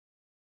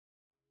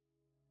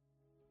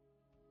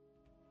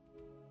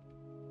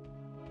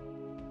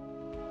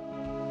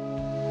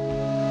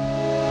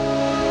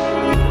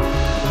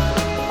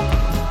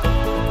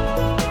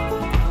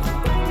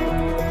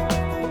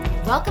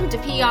to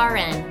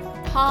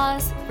PRN,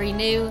 Pause,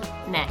 Renew,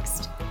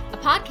 Next, a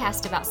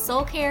podcast about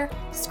soul care,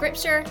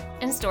 scripture,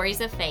 and stories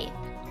of faith.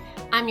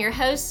 I'm your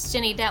host,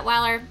 Jenny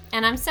Detweiler,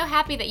 and I'm so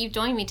happy that you've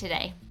joined me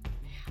today.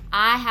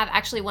 I have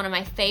actually one of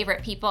my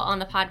favorite people on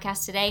the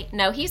podcast today.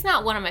 No, he's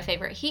not one of my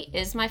favorite. He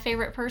is my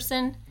favorite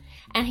person,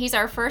 and he's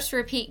our first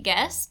repeat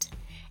guest.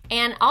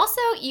 And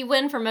also, you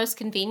win for most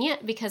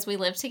convenient because we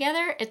live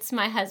together. It's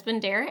my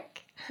husband,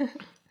 Derek.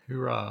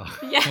 Hoorah.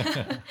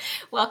 Yeah.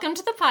 Welcome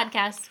to the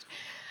podcast.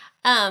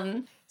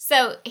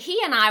 So he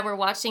and I were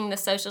watching The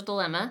Social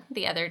Dilemma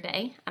the other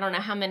day. I don't know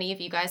how many of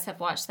you guys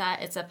have watched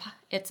that.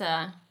 It's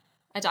a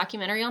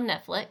documentary on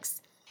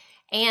Netflix.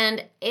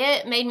 And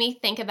it made me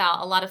think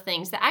about a lot of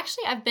things that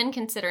actually I've been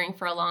considering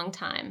for a long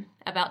time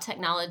about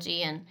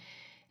technology.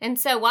 And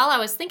so while I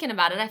was thinking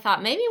about it, I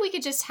thought maybe we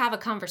could just have a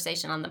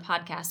conversation on the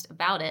podcast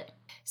about it.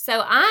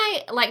 So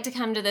I like to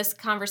come to this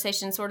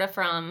conversation sort of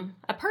from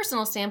a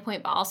personal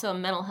standpoint, but also a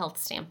mental health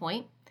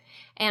standpoint.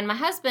 And my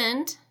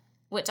husband,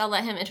 which I'll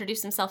let him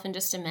introduce himself in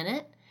just a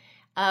minute,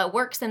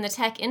 works in the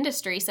tech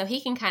industry, so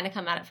he can kind of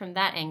come at it from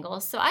that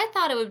angle. So I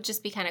thought it would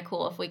just be kind of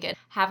cool if we could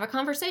have a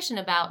conversation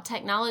about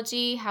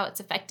technology, how it's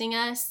affecting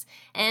us,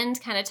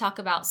 and kind of talk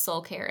about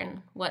soul care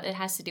and what it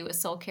has to do with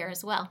soul care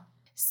as well.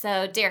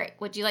 So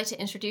Derek, would you like to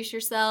introduce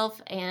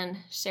yourself and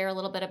share a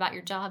little bit about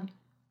your job?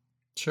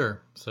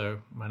 Sure.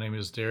 So my name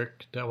is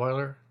Derek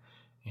Detweiler,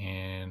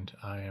 and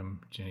I am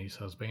Jenny's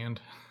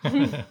husband.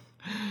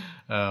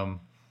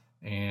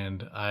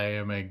 And I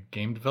am a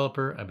game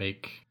developer. I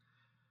make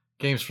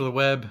games for the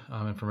web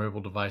and for mobile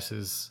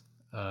devices.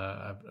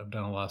 I've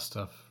done a lot of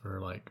stuff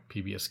for like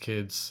PBS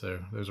Kids, so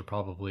those are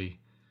probably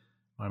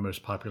my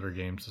most popular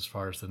games as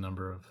far as the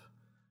number of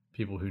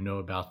people who know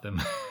about them.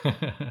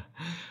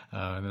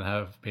 And then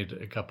I've made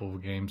a couple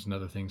of games and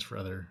other things for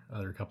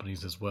other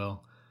companies as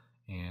well.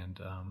 And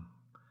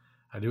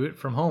I do it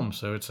from home,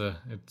 so it's a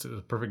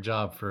perfect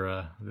job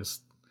for this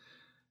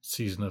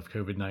season of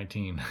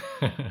COVID-19.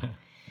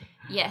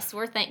 Yes,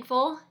 we're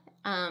thankful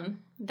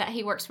that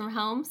he works from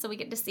home, so we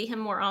get to see him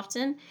more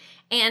often.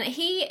 And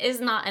he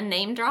is not a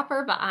name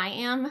dropper, but I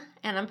am,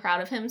 and I'm proud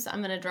of him, so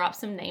I'm going to drop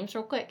some names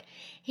real quick.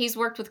 He's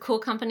worked with cool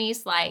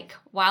companies like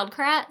Wild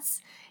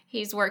Kratts.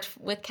 He's worked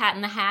with Cat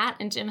in the Hat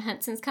and Jim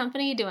Henson's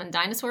company doing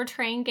dinosaur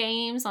train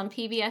games on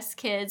PBS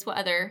Kids.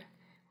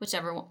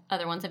 Whichever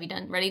other ones have you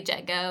done? Ready,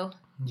 Jet, Go?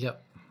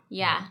 Yep.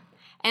 Yeah.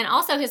 And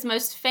also his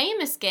most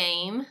famous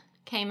game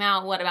came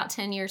out, about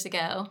 10 years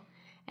ago,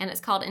 and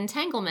it's called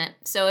Entanglement.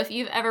 So if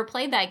you've ever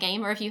played that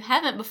game, or if you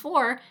haven't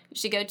before, you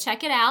should go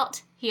check it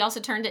out. He also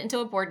turned it into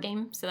a board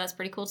game, so that's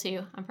pretty cool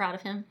too. I'm proud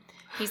of him.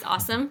 He's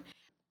awesome.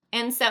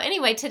 And so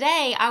anyway,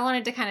 today I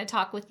wanted to kind of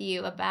talk with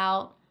you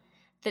about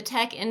the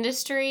tech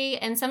industry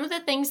and some of the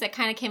things that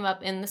kind of came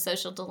up in the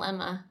Social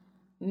Dilemma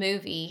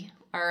movie,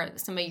 or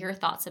some of your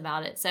thoughts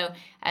about it. So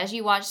as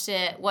you watched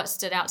it, what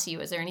stood out to you?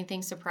 Was there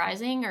anything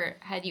surprising, or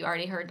had you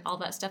already heard all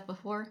that stuff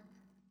before?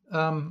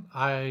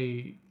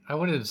 I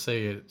wanted to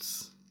say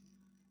it's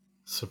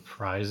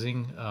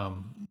surprising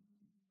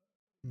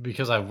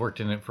because I've worked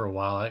in it for a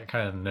while. I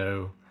kind of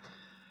know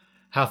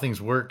how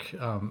things work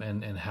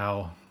and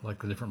how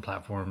like the different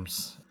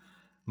platforms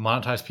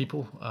monetize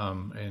people.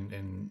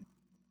 And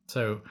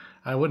so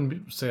I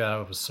wouldn't say I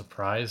was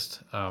surprised.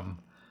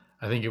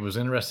 I think it was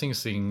interesting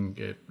seeing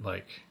it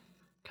like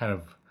kind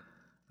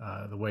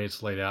of the way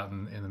it's laid out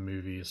in the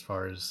movie as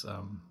far as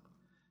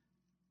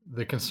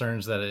the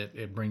concerns that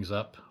it brings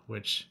up,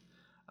 which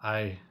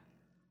I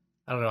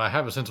don't know. I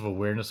have a sense of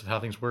awareness of how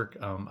things work.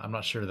 I'm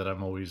not sure that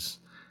I'm always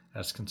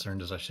as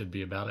concerned as I should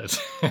be about it.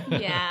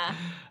 Yeah.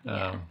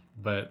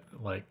 But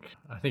like,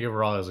 I think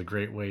overall is a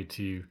great way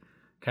to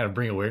kind of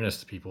bring awareness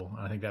to people.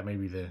 I think that may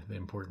be the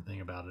important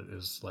thing about it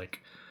is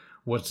like,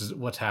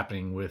 what's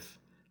happening with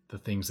the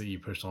things that you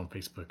post on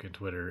Facebook and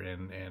Twitter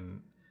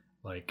and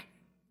like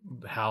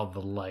how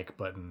the like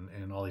button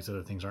and all these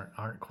other things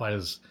aren't quite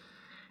as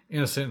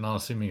innocent and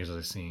unassuming as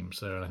they seem.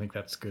 So I think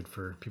that's good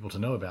for people to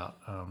know about.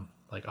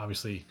 Like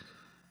obviously,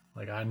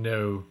 like I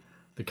know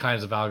the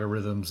kinds of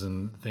algorithms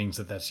and things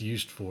that's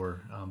used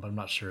for, but I'm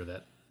not sure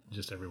that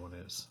just everyone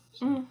is.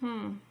 So.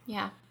 Mm-hmm.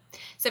 Yeah.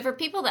 So for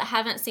people that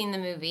haven't seen the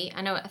movie,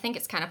 I think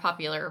it's kind of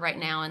popular right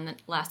now in the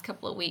last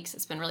couple of weeks.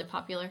 It's been really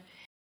popular.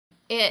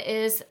 It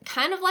is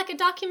kind of like a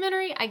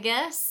documentary, I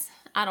guess.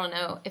 I don't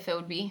know if it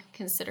would be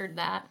considered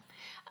that.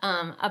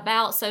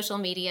 About social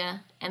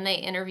media, and they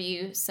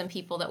interview some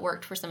people that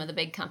worked for some of the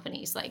big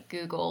companies like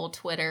Google,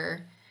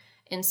 Twitter,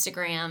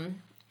 Instagram,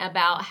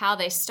 about how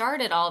they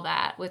started all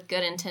that with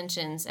good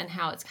intentions and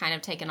how it's kind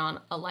of taken on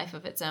a life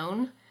of its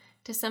own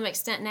to some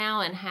extent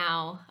now, and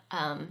how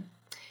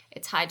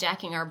it's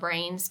hijacking our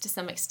brains to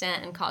some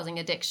extent and causing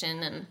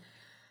addiction and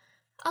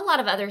a lot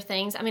of other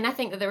things. I mean, I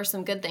think that there were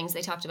some good things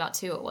they talked about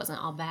too. It wasn't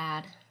all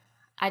bad.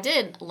 I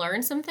did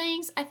learn some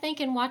things, I think,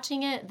 in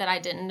watching it that I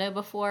didn't know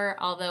before,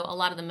 although a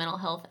lot of the mental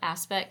health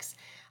aspects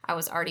I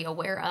was already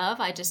aware of.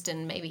 I just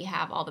didn't maybe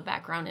have all the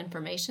background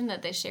information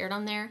that they shared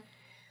on there.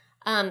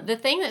 The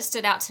thing that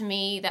stood out to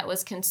me that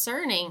was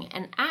concerning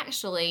and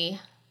actually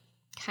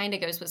kind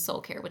of goes with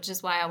soul care, which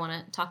is why I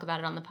want to talk about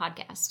it on the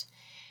podcast,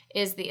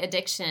 is the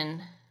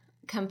addiction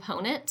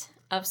component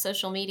of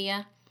social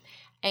media.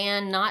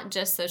 And not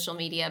just social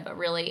media, but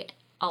really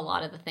a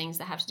lot of the things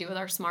that have to do with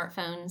our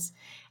smartphones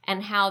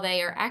and how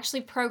they are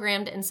actually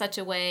programmed in such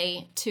a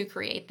way to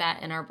create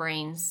that in our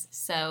brains.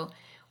 So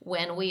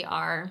when we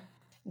are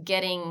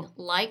getting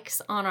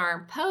likes on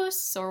our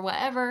posts or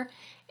whatever,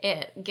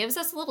 it gives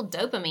us a little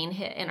dopamine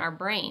hit in our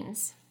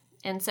brains.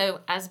 And so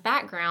as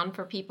background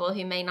for people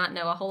who may not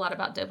know a whole lot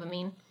about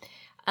dopamine,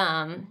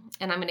 and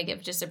I'm going to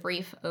give just a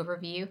brief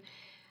overview.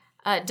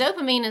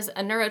 Dopamine is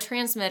a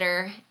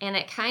neurotransmitter, and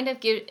it kind of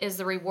is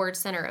the reward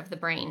center of the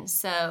brain.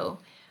 So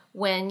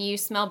when you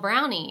smell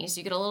brownies,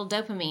 you get a little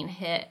dopamine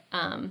hit.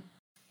 And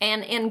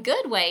in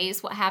good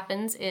ways, what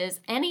happens is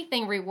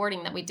anything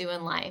rewarding that we do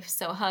in life,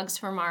 so hugs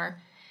from our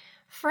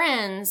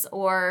friends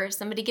or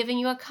somebody giving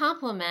you a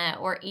compliment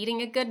or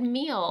eating a good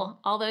meal,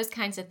 all those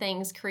kinds of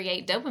things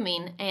create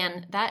dopamine.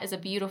 And that is a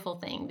beautiful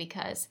thing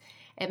because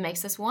it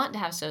makes us want to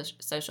have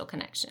social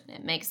connection.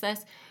 It makes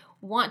us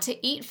want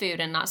to eat food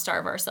and not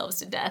starve ourselves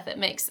to death. It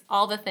makes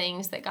all the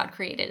things that God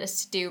created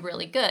us to do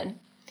really good.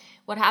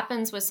 What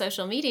happens with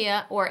social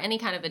media or any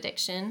kind of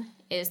addiction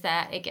is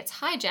that it gets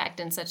hijacked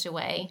in such a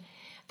way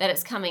that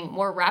it's coming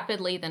more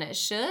rapidly than it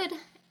should.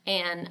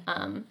 And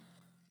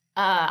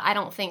I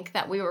don't think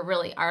that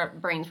our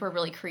brains were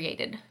really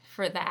created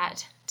for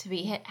that to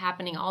be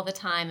happening all the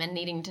time and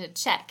needing to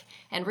check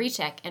and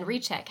recheck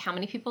how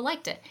many people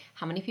liked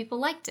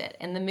it,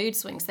 and the mood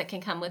swings that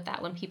can come with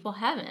that when people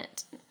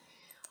haven't,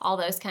 all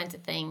those kinds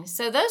of things.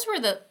 So those were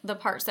the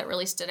parts that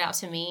really stood out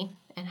to me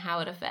and how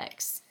it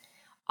affects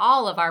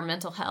all of our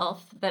mental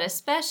health, but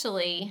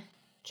especially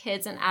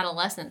kids and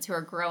adolescents who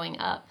are growing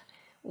up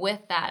with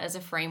that as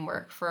a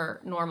framework for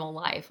normal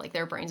life, like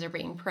their brains are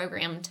being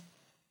programmed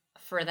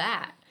for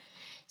that.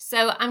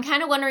 So I'm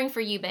kind of wondering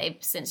for you, babe,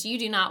 since you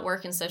do not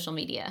work in social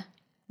media,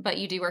 but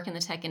you do work in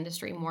the tech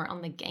industry more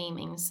on the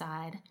gaming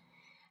side,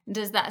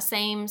 does that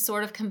same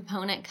sort of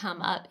component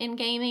come up in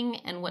gaming,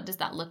 and what does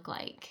that look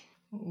like?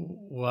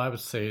 Well, I would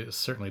say it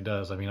certainly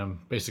does. I mean,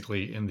 I'm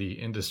basically in the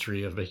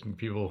industry of making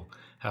people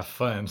have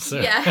fun. So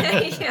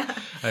Yeah, yeah.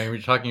 I mean,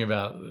 we're talking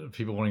about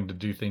people wanting to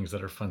do things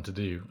that are fun to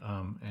do.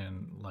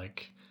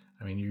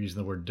 And you're using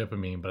the word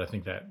dopamine, but I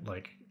think that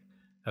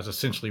that's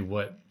essentially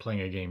what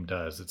playing a game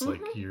does. It's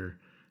like you're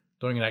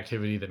doing an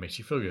activity that makes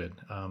you feel good.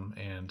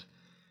 And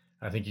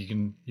I think you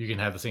can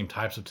have the same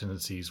types of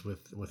tendencies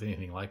with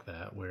anything like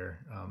that,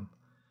 where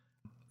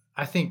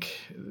I think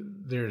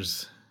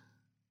there's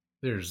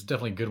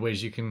definitely good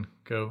ways you can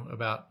go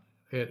about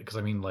it.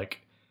 Because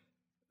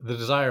the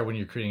desire when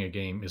you're creating a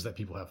game is that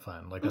people have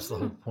fun. That's the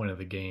whole point of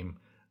the game,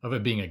 of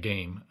it being a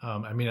game.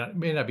 It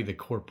may not be the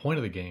core point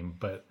of the game,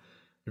 but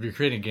if you're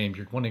creating a game,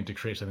 you're wanting to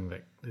create something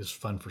that is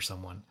fun for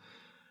someone.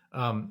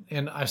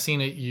 And I've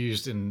seen it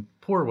used in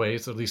poor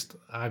ways. At least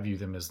I view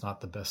them as not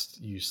the best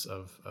use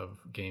of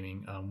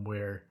gaming.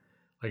 Where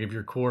if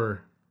your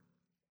core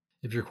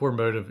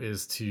motive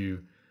is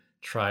to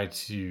try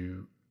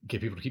to get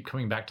people to keep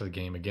coming back to the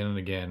game again and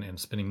again and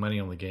spending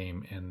money on the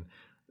game, and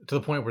to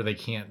the point where they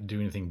can't do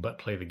anything but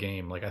play the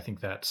game, I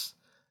think that's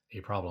a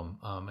problem.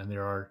 And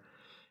there are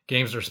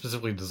games that are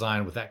specifically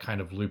designed with that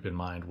kind of loop in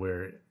mind,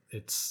 where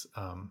it's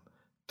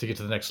to get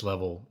to the next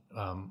level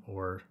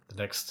or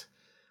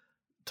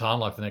to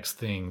unlock the next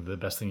thing. The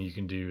best thing you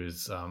can do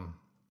is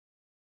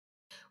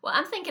Well,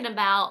 I'm thinking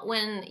about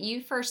when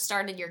you first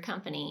started your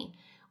company,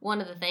 one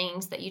of the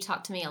things that you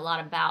talked to me a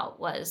lot about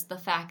was the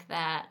fact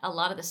that a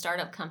lot of the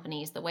startup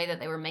companies, the way that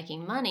they were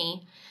making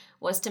money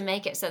was to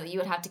make it so that you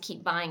would have to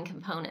keep buying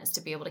components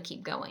to be able to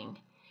keep going.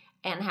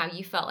 And how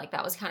you felt like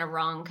that was kind of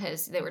wrong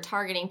because they were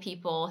targeting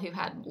people who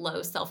had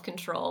low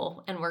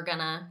self-control and were going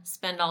to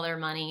spend all their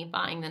money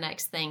buying the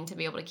next thing to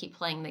be able to keep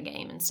playing the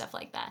game and stuff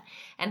like that.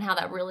 And how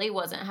that really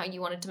wasn't how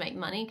you wanted to make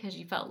money because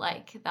you felt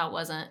like that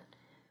wasn't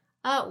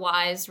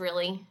wise,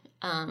 really.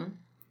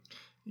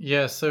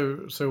 Yeah,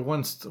 so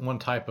one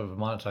type of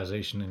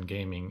monetization in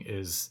gaming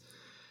is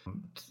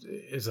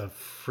a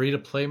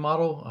free-to-play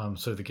model.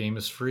 So the game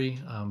is free,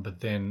 but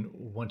then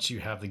once you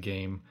have the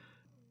game,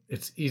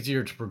 it's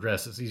easier to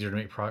progress. It's easier to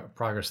make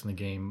progress in the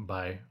game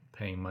by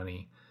paying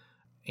money.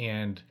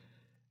 And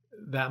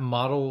that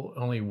model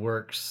only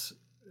works,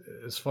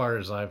 as far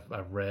as I've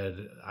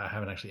read. I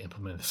haven't actually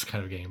implemented this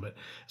kind of game, but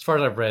as far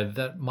as I've read,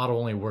 that model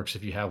only works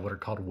if you have what are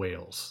called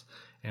whales.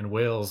 And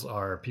whales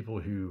are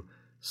people who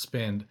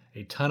spend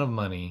a ton of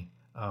money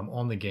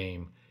on the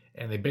game,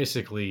 and they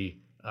basically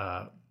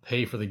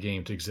pay for the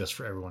game to exist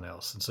for everyone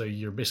else. And so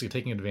you're basically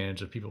taking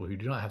advantage of people who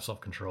do not have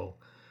self-control.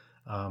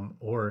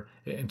 Or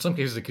in some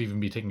cases, it could even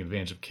be taking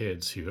advantage of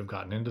kids who have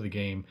gotten into the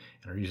game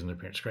and are using their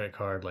parents' credit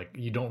card.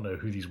 You don't know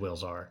who these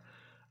whales are.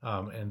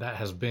 And that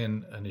has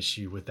been an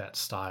issue with that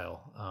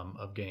style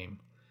of game.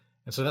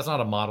 And so that's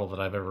not a model that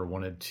I've ever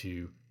wanted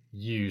to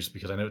use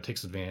because I know it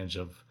takes advantage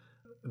of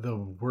the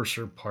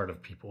worser part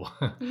of people.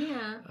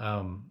 Yeah.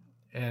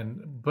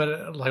 But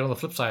on the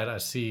flip side, I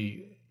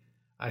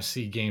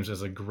see games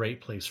as a great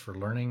place for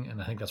learning.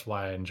 And I think that's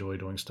why I enjoy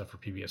doing stuff for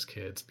PBS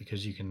Kids,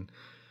 because you can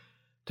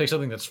take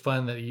something that's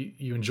fun that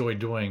you enjoy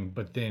doing,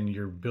 but then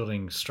you're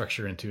building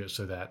structure into it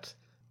so that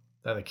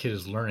the kid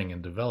is learning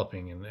and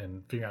developing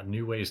and figuring out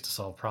new ways to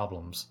solve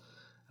problems.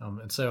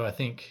 And so I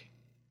think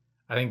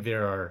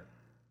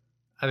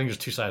there's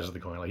two sides of the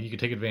coin. Like you can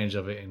take advantage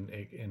of it and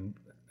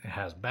it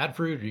has bad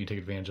fruit, or you can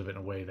take advantage of it in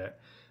a way that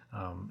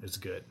is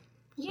good.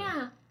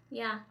 Yeah,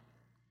 yeah.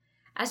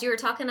 As you were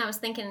talking, I was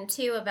thinking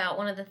too about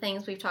one of the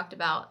things we've talked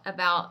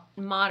about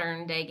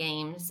modern day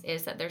games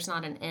is that there's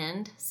not an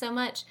end so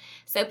much.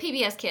 So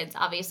PBS Kids,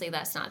 obviously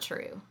that's not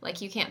true.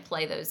 Like you can't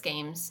play those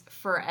games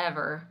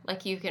forever.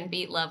 Like you can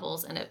beat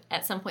levels and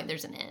at some point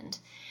there's an end.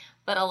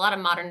 But a lot of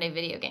modern day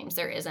video games,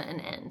 there isn't an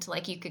end.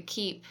 Like you could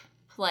keep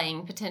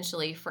playing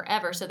potentially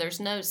forever. So there's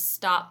no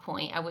stop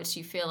point at which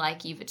you feel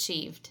like you've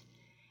achieved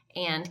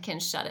and can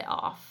shut it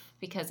off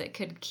because it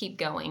could keep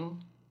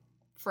going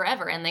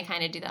forever, and they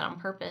kind of do that on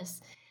purpose.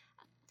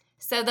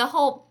 So the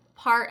whole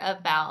part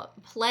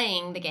about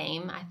playing the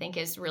game, I think,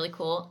 is really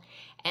cool.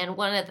 And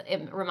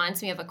it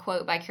reminds me of a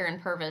quote by Karen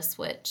Purvis,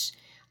 which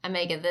I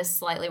may get this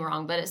slightly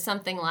wrong, but it's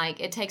something like,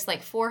 it takes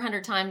like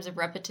 400 times of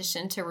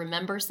repetition to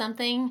remember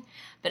something,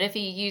 but if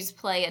you use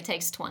play, it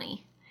takes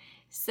 20.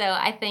 So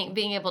I think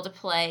being able to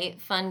play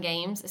fun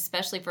games,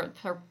 especially for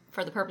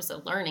the purpose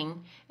of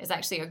learning, is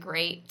actually a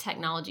great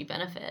technology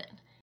benefit.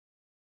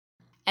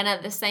 And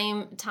at the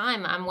same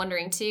time, I'm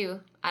wondering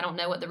too, I don't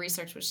know what the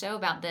research would show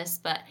about this,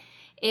 but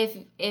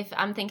if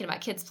I'm thinking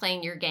about kids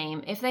playing your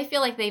game, if they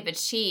feel like they've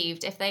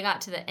achieved, if they got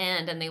to the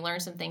end and they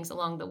learned some things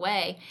along the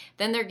way,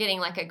 then they're getting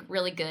like a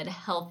really good,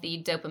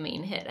 healthy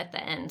dopamine hit at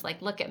the end.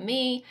 Like, look at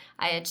me,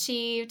 I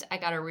achieved, I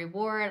got a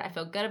reward, I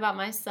feel good about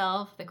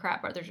myself, the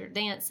Crap Brothers are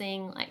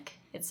dancing, like,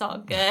 it's all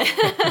good.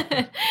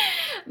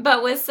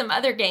 But with some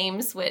other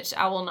games, which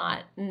I will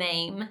not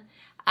name,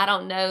 I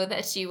don't know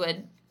that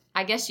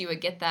I guess you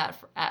would get that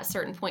at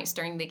certain points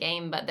during the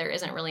game, but there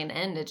isn't really an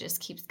end. It just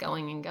keeps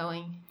going and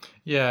going.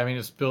 Yeah, I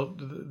mean,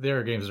 there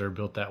are games that are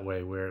built that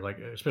way where, like,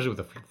 especially with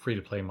the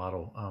free-to-play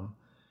model,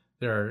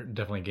 there are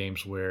definitely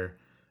games where,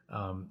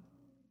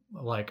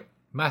 like,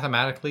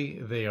 mathematically,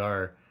 they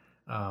are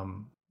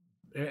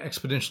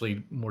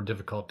exponentially more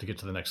difficult to get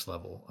to the next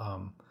level.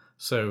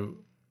 So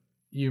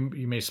you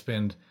may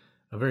spend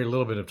a very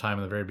little bit of time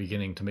in the very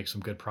beginning to make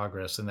some good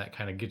progress, and that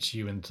kind of gets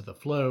you into the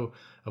flow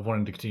of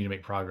wanting to continue to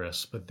make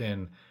progress. But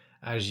then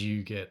as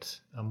you get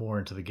more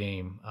into the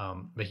game,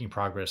 making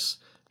progress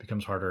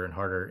becomes harder and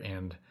harder.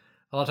 And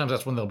a lot of times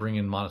that's when they'll bring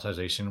in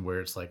monetization, where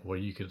it's like, well,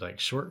 you could like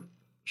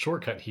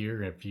shortcut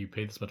here if you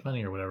pay this much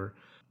money or whatever.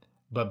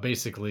 But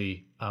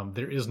basically,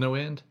 there is no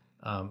end.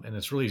 And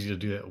it's really easy to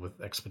do that with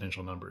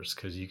exponential numbers,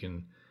 because you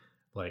can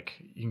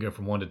go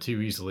from 1 to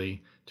 2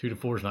 easily. 2 to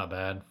 4 is not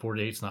bad. 4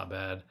 to 8 is not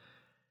bad.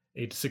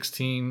 8 to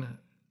 16,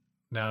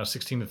 now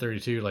 16 to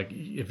 32. Like,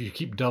 if you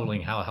keep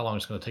doubling how long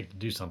it's going to take to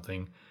do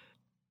something,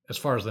 as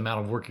far as the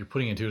amount of work you're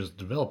putting into it as a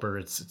developer,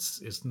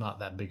 it's not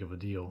that big of a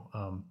deal.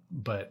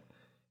 But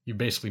you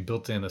basically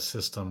built in a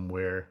system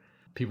where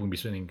people can be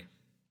spending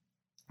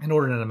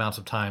inordinate amounts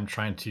of time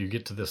trying to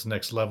get to this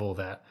next level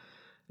that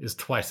is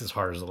twice as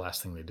hard as the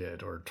last thing they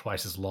did, or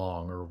twice as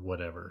long, or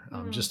whatever,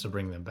 just to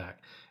bring them back.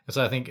 And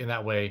so I think in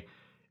that way,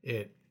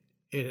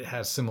 it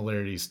has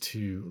similarities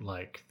to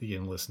like the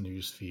endless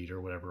news feed or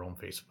whatever on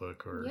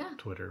Facebook or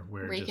Twitter,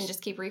 where you can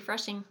just keep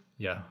refreshing.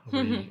 Yeah.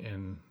 You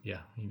can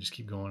just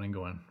keep going and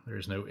going.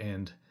 There's no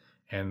end.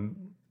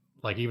 And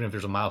like, even if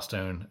there's a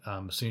milestone,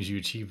 as soon as you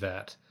achieve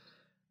that,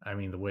 I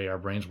mean, the way our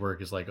brains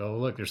work is like, oh,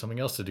 look, there's something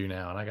else to do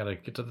now, and I got to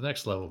get to the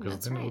next level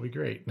because then it'll be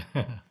great.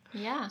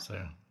 Yeah. So.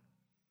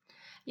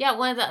 Yeah,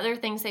 one of the other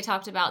things they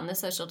talked about in The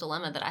Social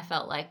Dilemma that I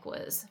felt like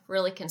was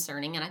really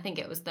concerning, and I think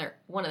it was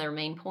one of their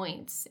main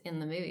points in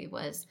the movie,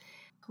 was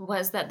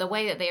that the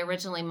way that they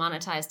originally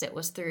monetized it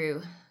was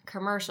through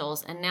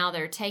commercials, and now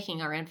they're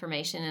taking our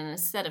information, and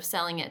instead of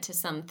selling it to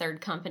some third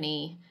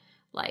company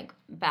like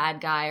bad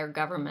guy or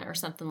government or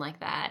something like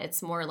that,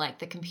 it's more like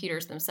the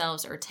computers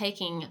themselves are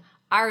taking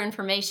our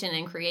information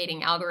and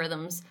creating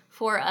algorithms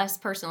for us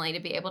personally to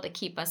be able to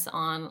keep us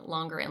on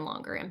longer and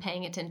longer and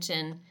paying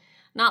attention.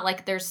 Not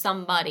like there's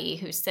somebody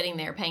who's sitting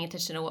there paying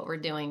attention to what we're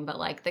doing, but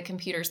like the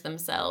computers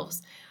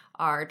themselves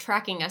are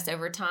tracking us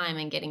over time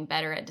and getting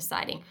better at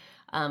deciding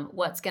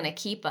what's going to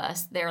keep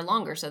us there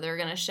longer. So they're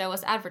going to show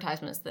us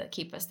advertisements that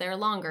keep us there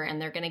longer, and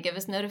they're going to give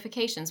us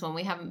notifications when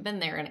we haven't been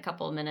there in a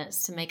couple of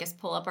minutes to make us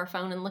pull up our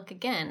phone and look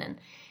again.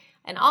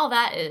 And all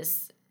that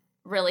is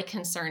really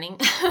concerning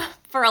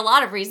for a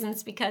lot of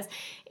reasons, because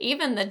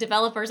even the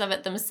developers of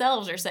it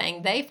themselves are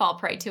saying they fall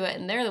prey to it,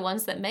 and they're the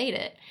ones that made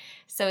it.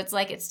 So it's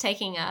like it's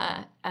taking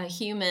a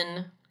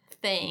human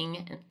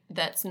thing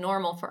that's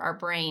normal for our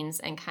brains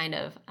and kind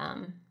of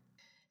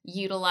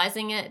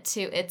utilizing it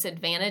to its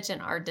advantage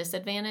and our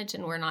disadvantage,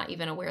 and we're not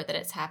even aware that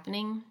it's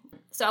happening.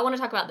 So I want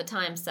to talk about the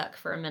time suck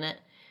for a minute,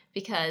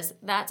 because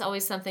that's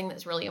always something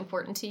that's really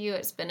important to you.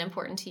 It's been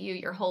important to you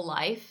your whole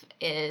life,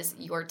 is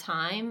your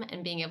time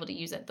and being able to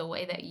use it the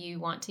way that you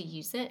want to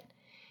use it.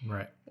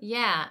 Right.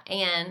 Yeah.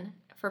 And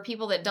for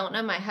people that don't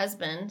know my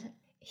husband,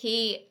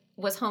 he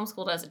was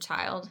homeschooled as a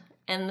child,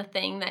 And the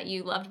thing that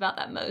you loved about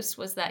that most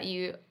was that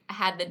you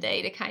had the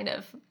day to kind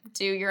of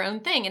do your own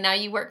thing. And now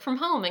you work from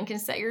home and can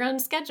set your own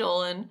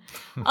schedule and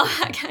all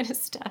that kind of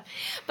stuff.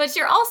 But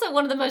you're also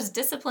one of the most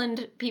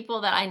disciplined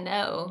people that I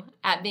know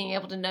at being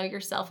able to know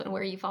yourself and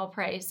where you fall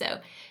prey. So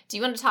do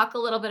you want to talk a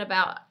little bit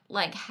about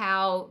like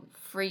how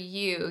for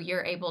you,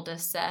 you're able to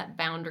set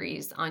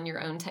boundaries on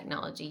your own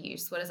technology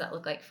use? What does that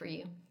look like for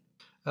you?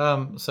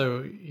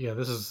 So yeah,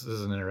 this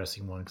is an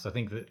interesting one because I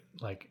think that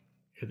like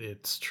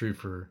it's true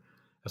for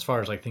as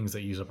far as like things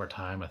that use up our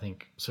time. I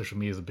think social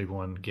media is a big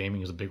one,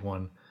 gaming is a big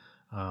one,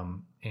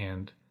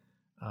 and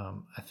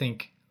I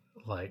think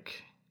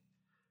like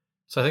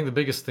so. I think the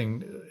biggest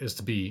thing is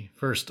to be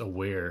first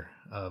aware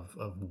of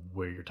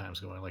where your time's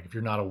going. Like if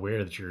you're not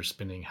aware that you're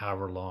spending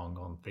however long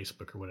on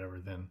Facebook or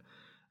whatever, then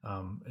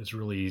it's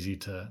really easy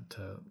to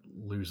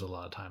lose a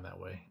lot of time that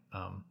way.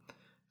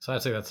 So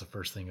I'd say that's the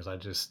first thing is I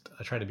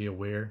try to be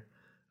aware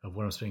of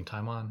what I'm spending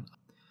time on.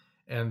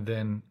 And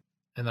then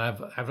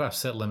I've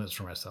set limits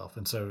for myself.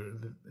 And so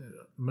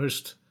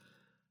as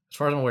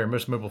far as I'm aware,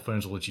 most mobile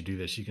phones will let you do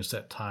this. You can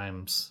set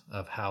times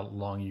of how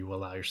long you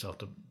allow yourself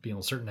to be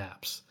on certain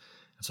apps.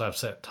 And so I've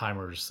set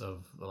timers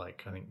of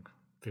like, I think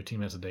 15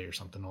 minutes a day or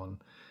something on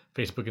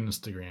Facebook and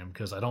Instagram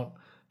because I don't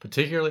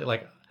particularly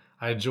like,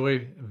 I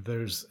enjoy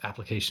those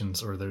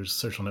applications or those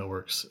social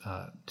networks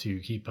to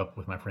keep up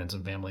with my friends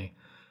and family.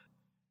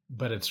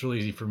 But it's really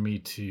easy for me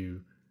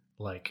to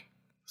like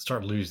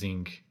start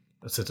losing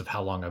a sense of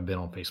how long I've been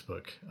on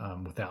Facebook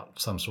without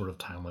some sort of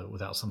time limit,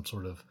 without some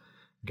sort of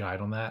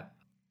guide on that.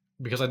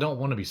 Because I don't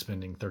want to be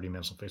spending 30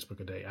 minutes on Facebook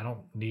a day. I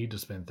don't need to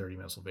spend 30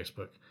 minutes on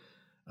Facebook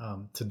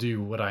to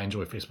do what I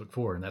enjoy Facebook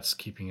for, and that's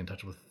keeping in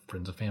touch with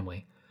friends and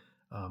family.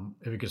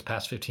 If it gets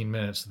past 15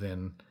 minutes,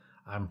 then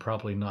I'm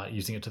probably not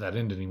using it to that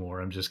end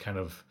anymore. I'm just kind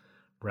of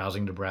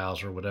browsing to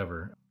browse or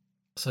whatever.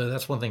 So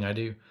that's one thing I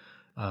do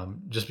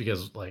just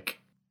because like,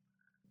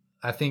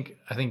 I think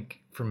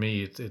for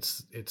me,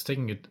 it's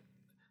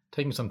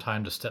taking some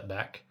time to step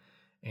back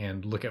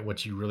and look at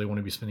what you really want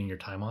to be spending your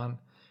time on,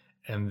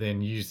 and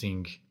then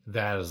using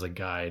that as a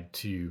guide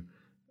to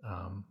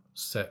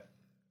set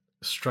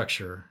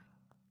structure,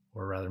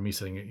 or rather, me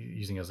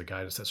using it as a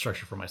guide to set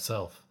structure for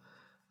myself,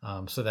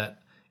 so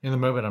that in the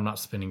moment I'm not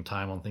spending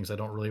time on things I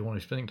don't really want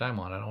to be spending time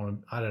on. I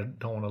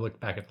don't want to look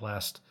back at the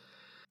last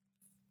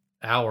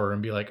hour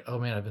and be like, oh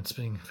man, I've been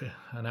spending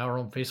an hour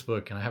on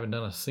Facebook and I haven't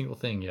done a single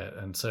thing yet.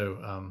 And so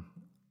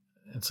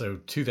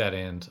to that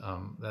end,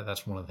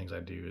 that's one of the things I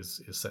do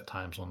is set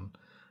times on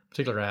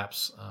particular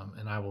apps.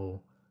 And I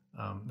will,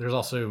 there's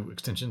also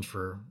extensions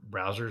for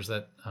browsers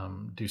that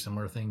do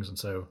similar things. And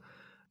so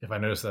if I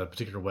notice that a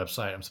particular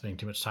website I'm spending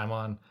too much time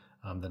on,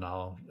 then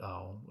I'll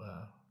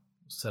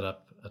set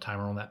up a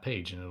timer on that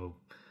page, and it'll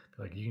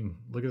be like, you can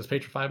look at this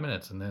page for 5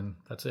 minutes and then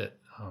that's it.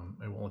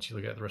 It won't let you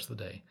look at it the rest of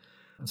the day.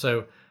 And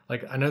so,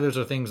 like, I know those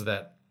are things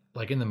that,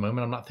 like, in the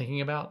moment I'm not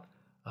thinking about.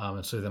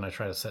 And so then I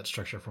try to set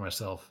structure for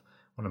myself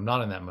when I'm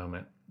not in that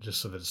moment,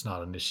 just so that it's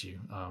not an issue.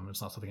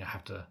 It's not something I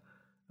have to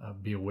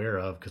be aware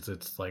of because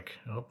it's like,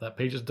 oh, that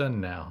page is done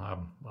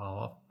now.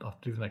 I'll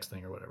do the next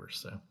thing or whatever.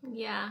 So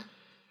yeah.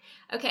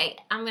 Okay,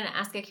 I'm going to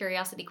ask a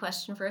curiosity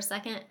question for a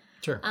second.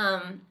 Sure.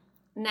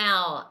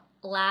 Now,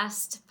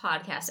 last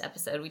podcast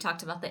episode, we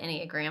talked about the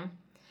Enneagram.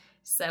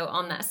 So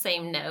on that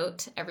same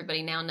note,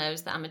 everybody now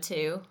knows that I'm a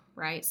 2,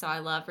 right? So I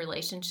love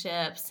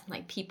relationships,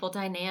 like people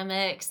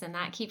dynamics, and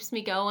that keeps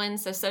me going.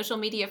 So social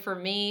media for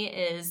me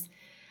is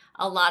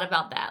a lot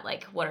about that.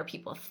 Like, what are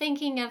people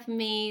thinking of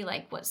me?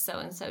 Like, what's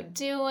so-and-so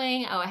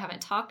doing? Oh, I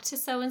haven't talked to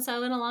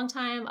so-and-so in a long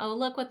time. Oh,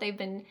 look what they've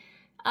been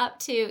up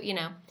to, you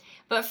know.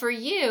 But for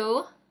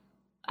you,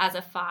 as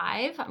a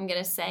 5, I'm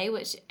going to say,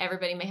 which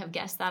everybody may have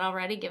guessed that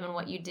already, given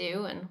what you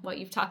do and what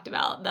you've talked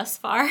about thus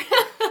far.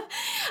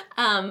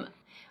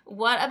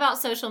 What about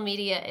social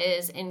media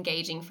is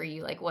engaging for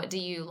you? Like, what do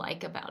you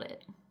like about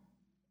it?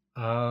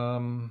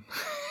 Um,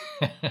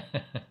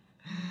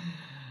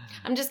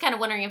 I'm just kind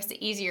of wondering if it's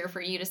easier for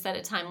you to set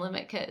a time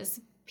limit because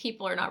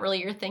people are not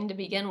really your thing to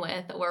begin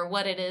with, or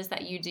what it is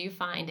that you do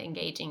find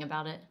engaging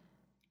about it.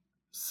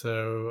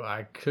 So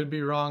I could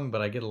be wrong,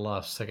 but I get a lot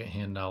of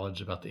secondhand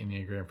knowledge about the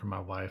Enneagram from my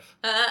wife.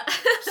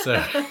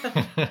 So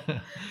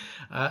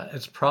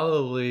it's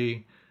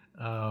probably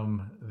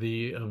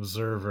the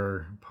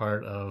observer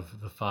part of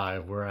the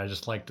 5, where I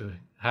just like to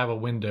have a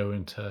window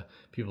into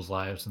people's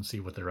lives and see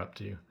what they're up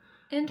to.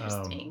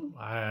 Interesting.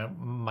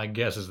 My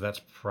guess is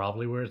that's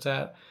probably where it's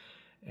at.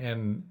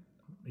 And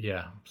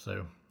yeah,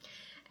 so.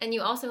 And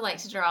you also like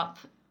to drop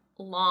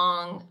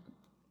long,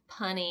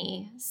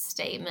 punny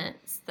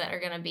statements that are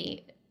going to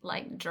be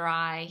like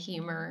dry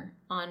humor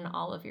on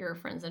all of your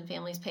friends and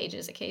family's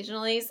pages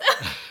occasionally.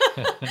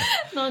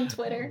 So on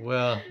Twitter.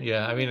 Well,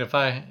 yeah. I mean, if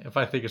I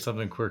think of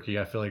something quirky,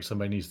 I feel like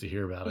somebody needs to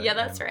hear about it. Yeah,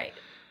 that's right.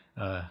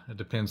 It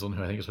depends on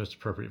who I think is most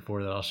appropriate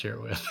for that I'll share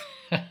it with.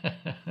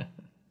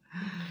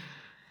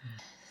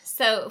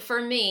 So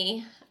for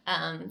me,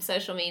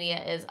 social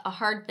media is a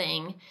hard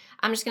thing.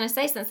 I'm just going to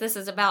say, since this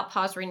is about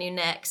Pause Renew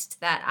Next,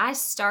 that I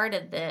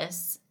started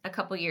this a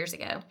couple years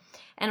ago.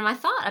 And my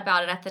thought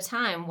about it at the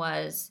time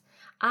was,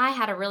 I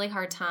had a really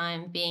hard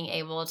time being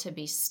able to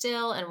be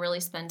still and really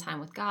spend time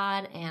with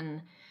God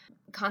and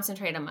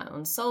concentrate on my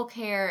own soul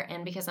care.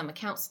 And because I'm a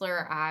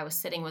counselor, I was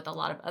sitting with a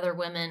lot of other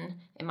women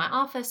in my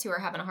office who are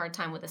having a hard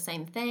time with the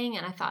same thing.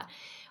 And I thought,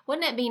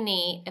 wouldn't it be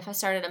neat if I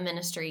started a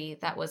ministry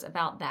that was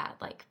about that,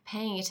 like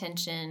paying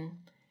attention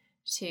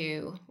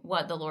to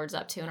what the Lord's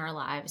up to in our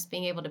lives,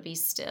 being able to be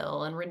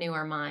still and renew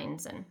our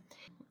minds.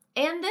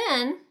 And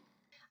then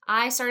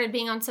I started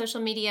being on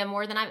social media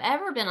more than I've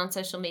ever been on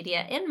social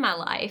media in my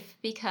life,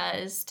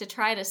 because to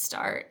try to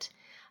start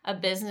a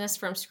business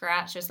from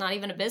scratch, it's not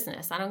even a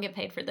business. I don't get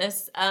paid for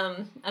this.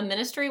 A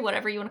ministry,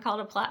 whatever you want to call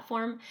it, a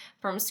platform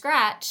from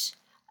scratch,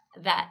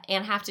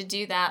 and have to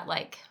do that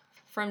like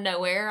from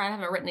nowhere. I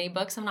haven't written any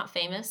books. I'm not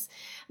famous.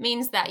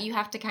 Means that you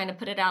have to kind of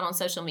put it out on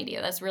social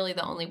media. That's really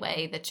the only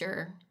way that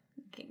you're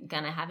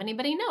going to have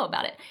anybody know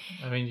about it.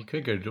 I mean, you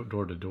could go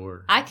door to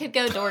door. I could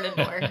go door to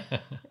door.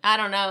 I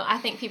don't know. I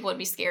think people would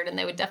be scared and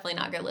they would definitely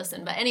not go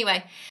listen. But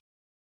anyway,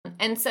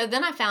 and so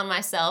then I found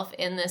myself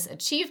in this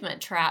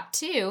achievement trap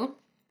too,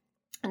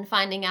 and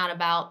finding out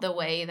about the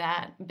way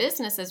that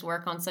businesses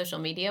work on social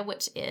media,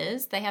 which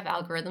is they have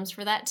algorithms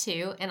for that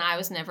too. And I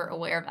was never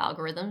aware of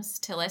algorithms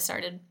till I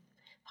started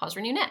Pause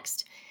Renew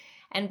Next.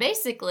 And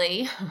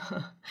basically,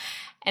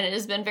 and it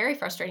has been very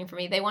frustrating for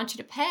me, they want you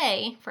to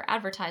pay for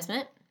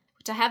advertisement,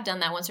 which I have done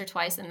that once or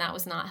twice, and that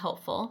was not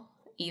helpful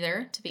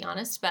either, to be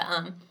honest. But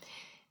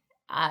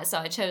so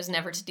I chose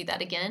never to do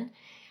that again.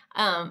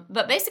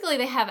 But basically,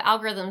 they have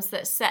algorithms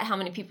that set how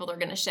many people they're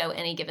going to show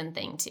any given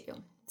thing to.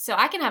 So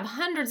I can have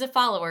hundreds of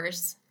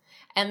followers,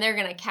 and they're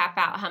going to cap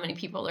out how many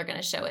people they're going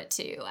to show it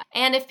to.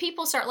 And if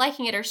people start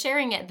liking it or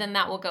sharing it, then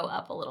that will go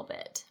up a little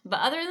bit.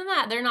 But other than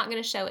that, they're not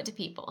going to show it to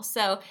people.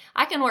 So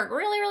I can work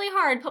really, really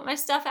hard, put my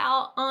stuff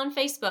out on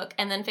Facebook,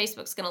 and then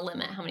Facebook's going to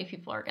limit how many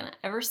people are going to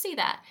ever see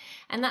that.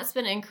 And that's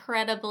been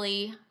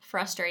incredibly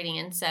frustrating.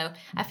 And so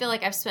I feel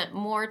like I've spent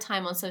more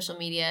time on social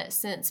media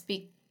since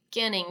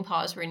beginning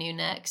Pause Renew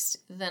Next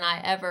than I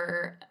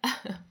ever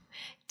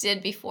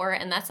did before,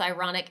 and that's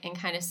ironic and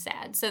kind of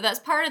sad. So that's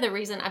part of the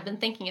reason I've been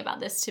thinking about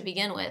this to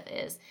begin with,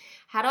 is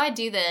how do I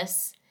do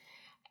this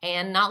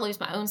and not lose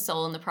my own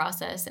soul in the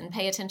process and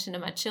pay attention to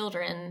my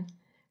children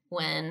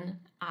when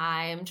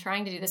I'm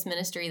trying to do this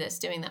ministry that's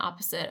doing the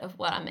opposite of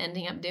what I'm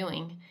ending up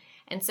doing.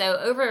 And so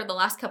over the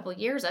last couple of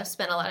years, I've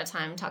spent a lot of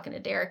time talking to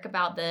Derek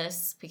about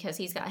this, because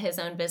he's got his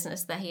own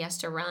business that he has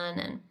to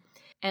run,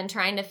 and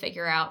trying to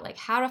figure out like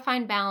how to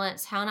find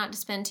balance, how not to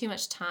spend too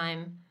much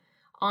time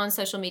on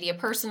social media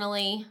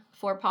personally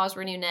for Pause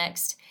Renew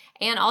Next,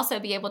 and also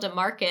be able to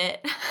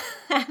market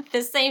at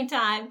the same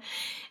time.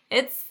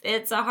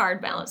 It's a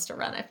hard balance to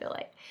run, I feel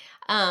like.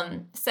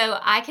 So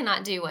I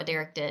cannot do what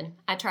Derek did.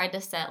 I tried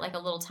to set like a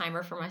little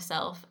timer for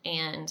myself,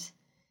 and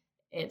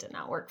it did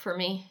not work for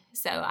me.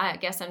 So I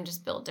guess I'm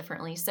just built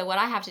differently. So what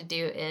I have to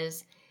do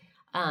is,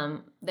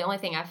 the only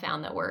thing I've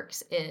found that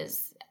works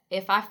is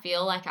if I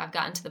feel like I've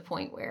gotten to the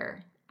point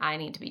where I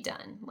need to be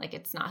done, like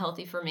it's not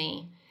healthy for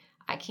me,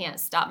 I can't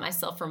stop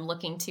myself from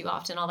looking too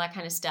often, all that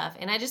kind of stuff.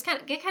 And I just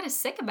get kind of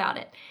sick about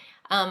it.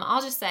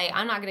 I'll just say,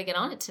 I'm not going to get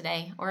on it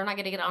today, or I'm not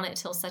going to get on it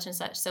till such and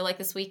such. So like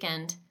this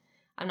weekend,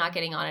 I'm not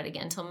getting on it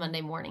again till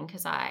Monday morning,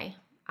 because I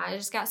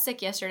just got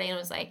sick yesterday and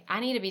was like, I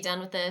need to be done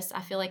with this.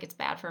 I feel like it's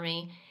bad for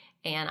me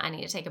and I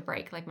need to take a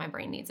break. Like my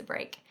brain needs a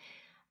break.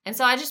 And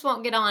so I just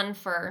won't get on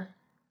for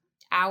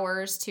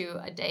hours to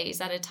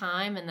days at a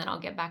time, and then I'll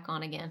get back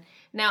on again.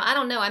 Now, I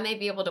don't know. I may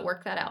be able to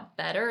work that out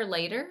better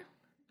later,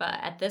 but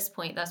at this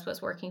point, that's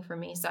what's working for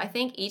me. So I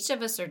think each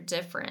of us are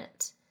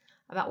different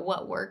about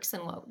what works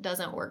and what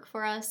doesn't work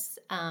for us.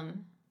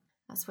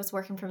 That's what's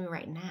working for me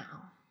right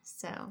now.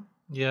 So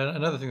yeah,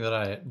 another thing that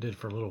I did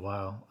for a little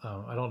while,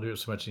 I don't do it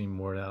so much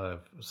anymore now that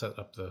I've set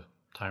up the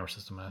timer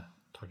system I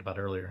talked about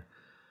earlier,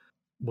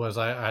 was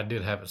I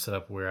did have it set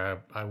up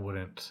where I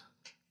wouldn't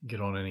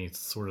get on any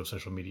sort of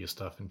social media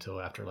stuff until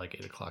after like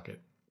 8 o'clock at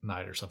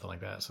night or something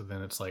like that. So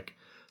then it's like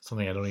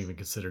something I don't even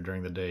consider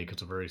during the day,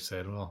 because I've already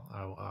said, well,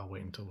 I'll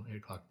wait until 8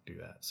 o'clock to do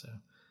that. So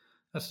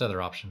that's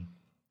another option.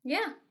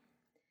 Yeah.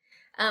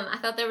 I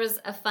thought there was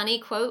a funny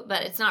quote,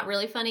 but it's not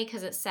really funny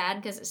because it's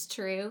sad, because it's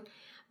true.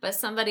 But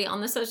somebody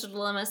on the Social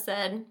Dilemma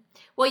said,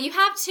 well, you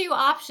have two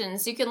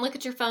options. You can look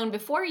at your phone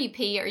before you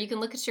pee, or you can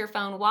look at your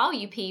phone while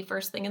you pee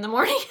first thing in the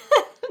morning.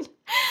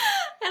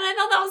 And I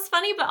thought that was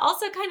funny, but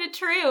also kind of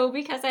true,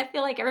 because I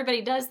feel like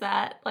everybody does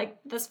that. Like,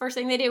 this first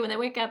thing they do when they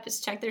wake up is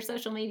check their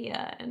social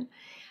media,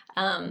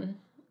 and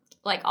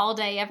like all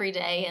day, every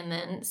day. And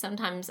then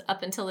sometimes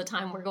up until the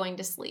time we're going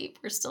to sleep,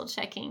 we're still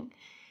checking.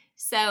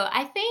 So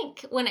I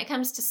think when it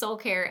comes to soul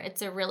care,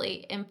 it's a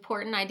really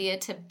important idea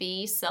to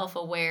be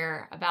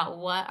self-aware about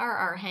what are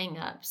our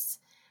hang-ups,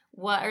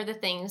 what are the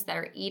things that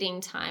are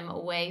eating time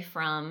away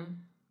from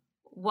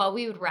what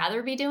we would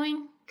rather be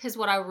doing. Because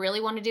what I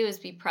really want to do is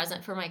be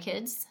present for my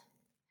kids.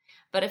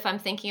 But if I'm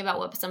thinking about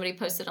what somebody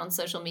posted on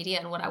social media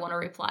and what I want to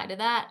reply to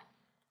that,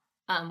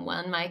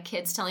 when my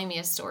kid's telling me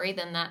a story,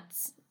 then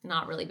that's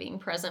not really being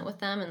present with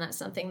them. And that's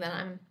something that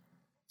I've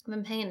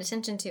been paying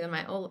attention to in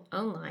my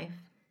own life.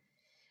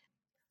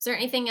 Is there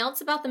anything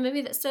else about the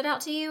movie that stood out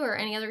to you, or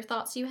any other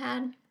thoughts you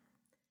had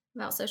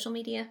about social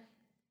media?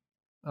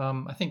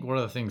 I think one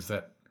of the things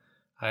that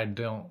I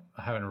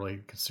haven't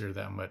really considered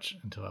that much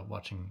until I'm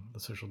watching The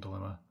Social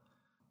Dilemma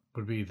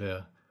would be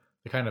the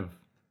kind of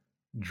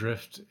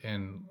drift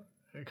and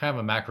kind of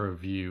a macro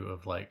view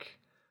of like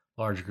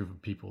large group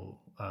of people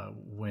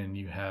when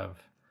you have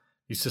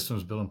these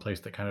systems built in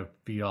place that kind of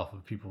feed off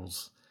of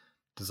people's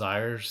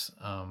desires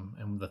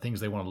and the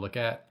things they want to look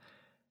at,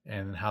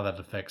 and how that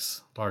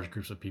affects large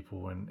groups of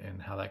people,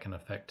 and how that can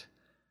affect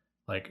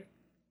like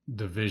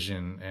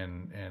division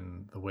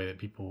and the way that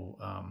people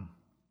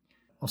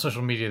on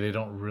social media, they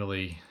don't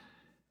really,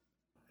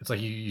 it's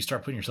like you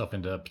start putting yourself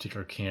into a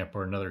particular camp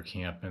or another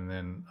camp, and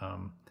then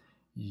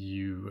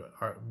you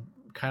are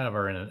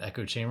in an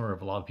echo chamber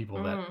of a lot of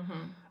people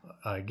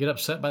that get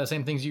upset by the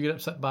same things you get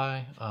upset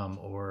by,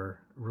 or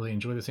really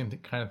enjoy the same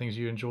kind of things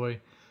you enjoy,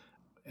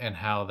 and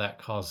how that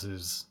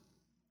causes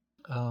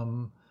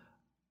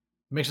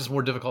makes it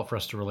more difficult for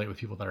us to relate with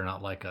people that are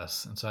not like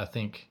us. And so I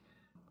think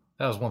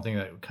that was one thing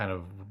that kind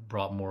of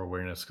brought more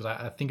awareness, because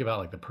I think about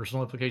like the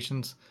personal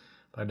implications,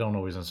 but I don't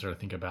always necessarily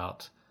think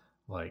about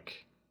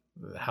like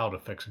how it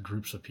affects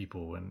groups of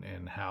people,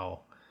 and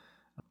how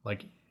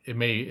like it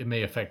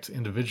may affect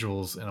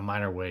individuals in a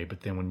minor way,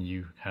 but then when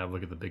you kind of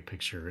look at the big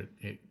picture,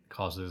 it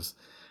causes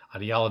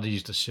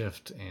ideologies to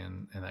shift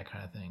and that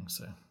kind of thing.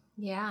 So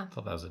yeah, I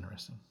thought that was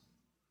interesting.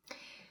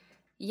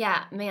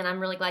 Yeah, man, I'm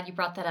really glad you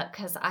brought that up,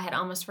 because I had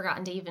almost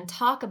forgotten to even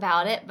talk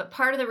about it. But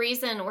part of the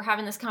reason we're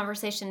having this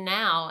conversation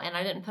now, and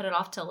I didn't put it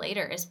off till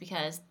later, is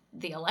because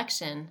the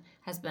election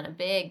has been a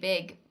big,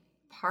 big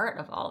part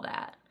of all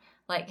that.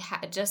 Like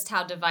just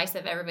how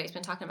divisive, everybody's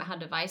been talking about how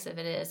divisive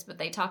it is, but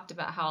they talked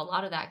about how a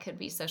lot of that could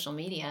be social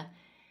media,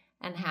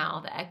 and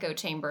how the echo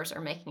chambers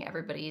are making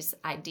everybody's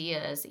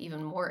ideas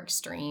even more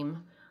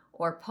extreme,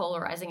 or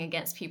polarizing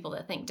against people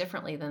that think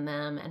differently than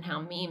them, and how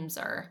memes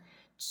are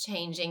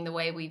changing the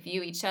way we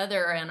view each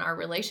other and our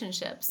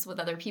relationships with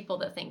other people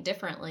that think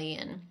differently.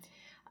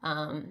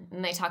 And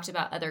they talked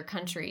about other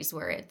countries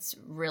where it's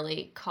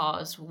really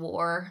caused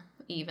war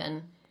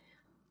even.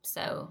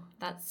 So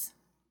that's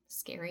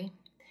scary.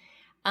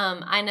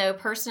 I know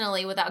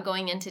personally, without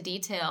going into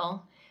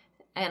detail,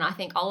 and I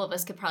think all of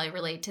us could probably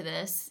relate to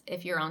this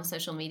if you're on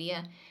social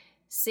media,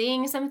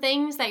 seeing some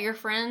things that your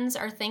friends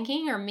are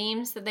thinking or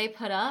memes that they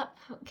put up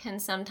can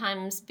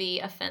sometimes be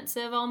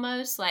offensive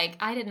almost. Like,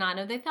 I did not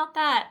know they felt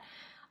that.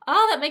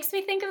 Oh, that makes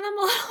me think of them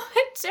a little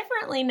bit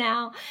differently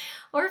now.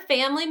 Or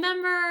family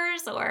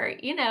members, or,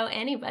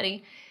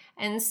 anybody.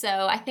 And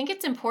so I think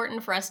it's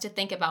important for us to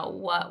think about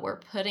what we're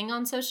putting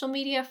on social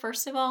media,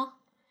 first of all,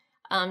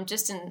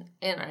 just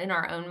in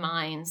our own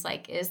minds.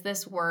 Like, is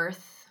this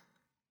worth...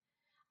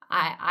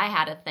 I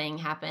had a thing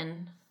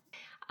happen.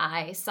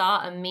 I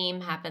saw a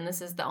meme happen. This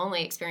is the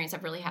only experience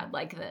I've really had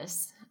like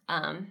this.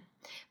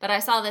 But I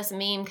saw this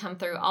meme come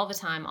through all the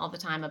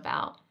time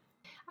about,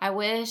 I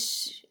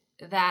wish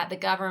that the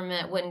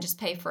government wouldn't just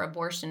pay for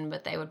abortion,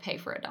 but they would pay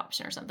for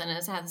adoption or something. And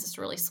it has this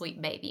really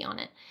sweet baby on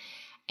it.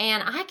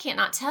 And I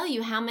cannot tell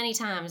you how many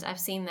times I've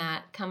seen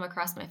that come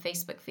across my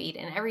Facebook feed,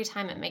 and every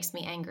time it makes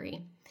me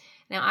angry.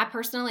 Now, I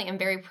personally am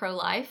very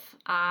pro-life.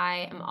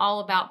 I am all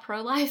about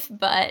pro-life,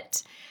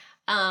 but...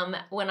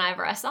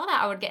 whenever I saw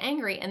that, I would get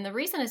angry. And the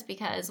reason is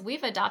because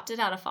we've adopted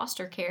out of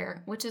foster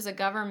care, which is a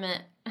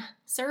government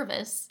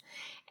service,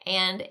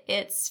 and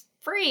it's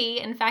free.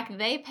 In fact,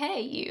 they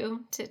pay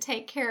you to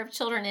take care of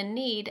children in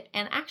need.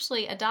 And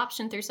actually,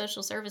 adoption through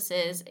social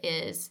services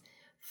is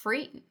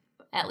free,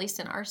 at least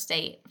in our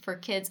state, for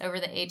kids over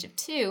the age of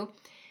 2.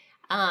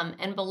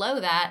 And below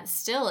that,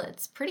 still,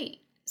 it's pretty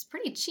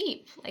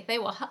cheap. Like they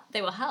will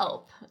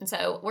help. And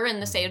so we're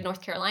in the state of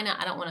North Carolina.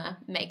 I don't want to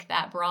make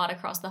that broad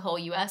across the whole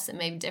U.S. It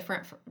may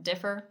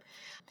differ.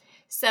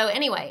 So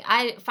anyway,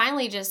 I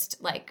finally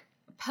just like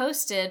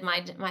posted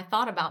my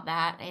thought about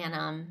that,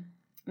 and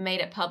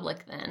made it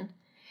public then.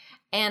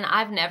 And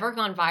I've never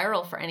gone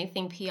viral for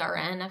anything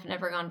PRN. I've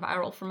never gone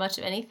viral for much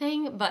of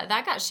anything, but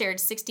that got shared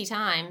 60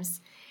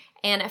 times.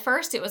 And at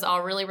first it was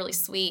all really, really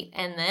sweet.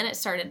 And then it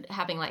started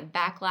having like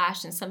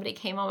backlash, and somebody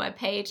came on my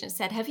page and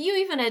said, "Have you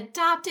even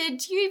adopted?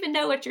 Do you even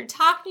know what you're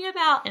talking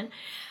about?" And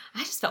I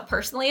just felt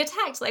personally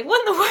attacked. Like,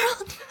 what in the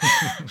world?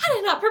 I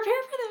did not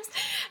prepare for this.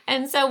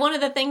 And so one of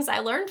the things I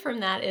learned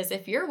from that is,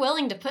 if you're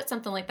willing to put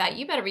something like that,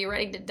 you better be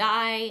ready to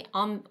die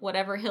on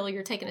whatever hill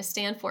you're taking a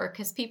stand for,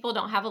 because people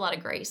don't have a lot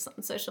of grace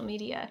on social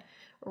media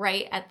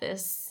right at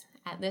this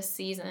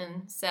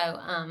season. So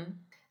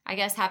I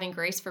guess having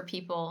grace for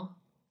people,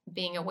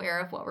 being aware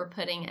of what we're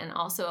putting, and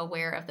also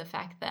aware of the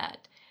fact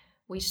that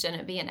we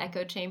shouldn't be in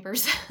echo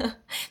chambers.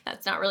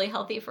 That's not really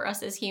healthy for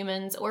us as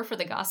humans, or for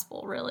the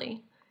gospel,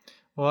 really.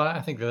 Well, I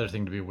think the other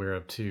thing to be aware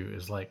of too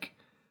is like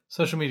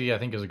social media, I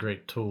think, is a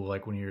great tool.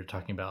 Like when you're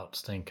talking about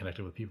staying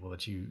connected with people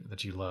that you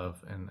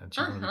love and that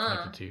you want to be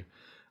connected to,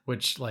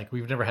 which like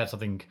we've never had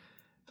something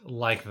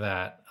like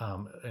that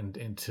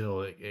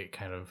until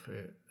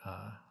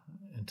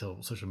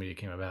until social media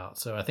came about.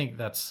 So I think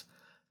that's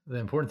the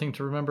important thing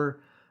to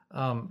remember.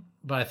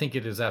 But I think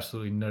it is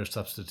absolutely no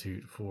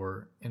substitute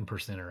for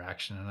in-person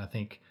interaction. And I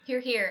think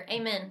Hear,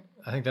 amen.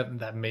 I think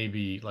that may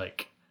be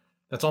like,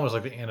 that's almost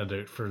like the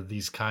antidote for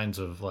these kinds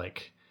of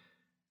like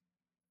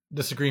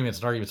disagreements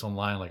and arguments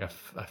online. Like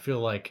I feel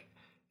like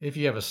if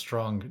you have a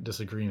strong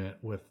disagreement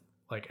with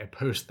like a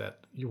post that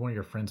one of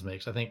your friends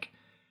makes, I think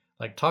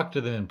like talk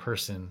to them in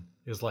person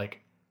is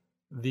like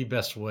the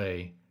best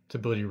way to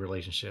build your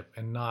relationship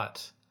and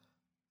not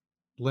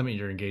limit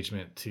your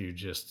engagement to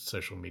just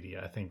social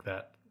media. I think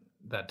that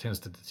tends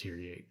to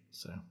deteriorate.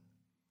 So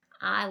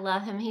I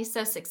love him. He's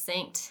so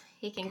succinct.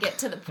 He can get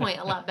to the point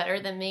a lot better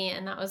than me,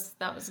 and that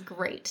was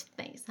great.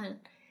 Thanks, hon.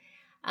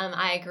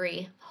 I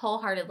agree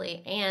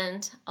wholeheartedly.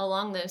 And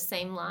along those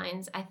same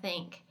lines, I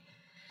think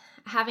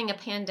having a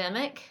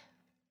pandemic,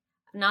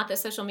 not that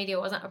social media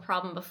wasn't a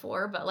problem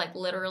before, but like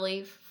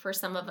literally for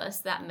some of us,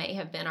 that may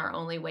have been our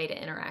only way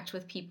to interact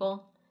with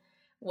people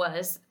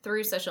was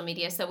through social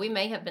media. So we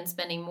may have been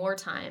spending more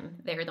time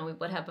there than we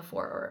would have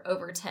before, or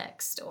over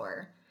text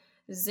or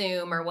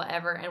Zoom or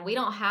whatever. And we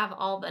don't have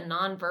all the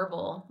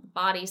nonverbal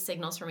body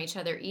signals from each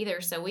other either.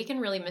 So we can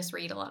really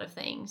misread a lot of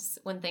things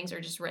when things are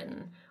just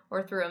written,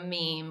 or through a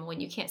meme when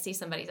you can't see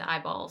somebody's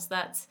eyeballs.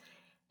 That's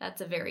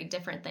a very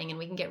different thing. And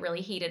we can get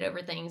really heated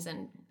over things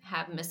and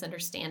have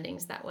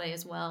misunderstandings that way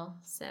as well.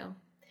 So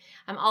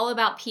I'm all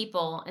about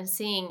people and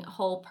seeing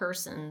whole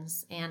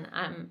persons. And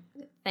I'm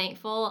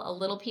thankful a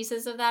little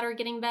pieces of that are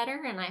getting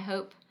better. And I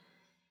hope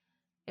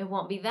it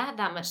won't be that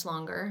much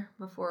longer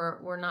before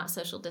we're not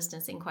social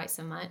distancing quite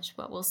so much,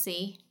 but we'll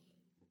see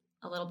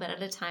a little bit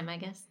at a time, I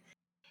guess.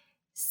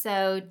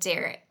 So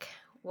Derek,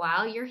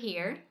 while you're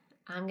here,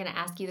 I'm going to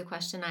ask you the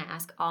question I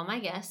ask all my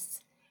guests,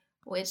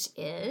 which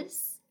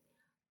is,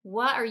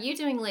 what are you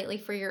doing lately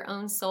for your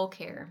own soul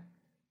care?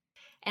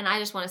 And I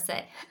just want to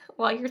say,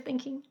 while you're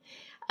thinking,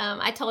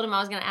 I told him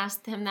I was going to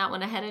ask him that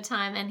one ahead of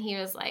time, and he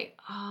was like,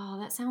 oh,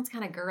 that sounds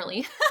kind of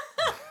girly.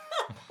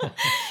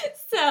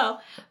 So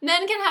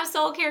men can have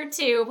soul care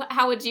too.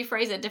 How would you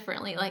phrase it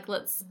differently? Like,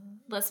 let's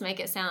make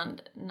it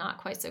sound not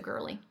quite so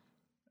girly.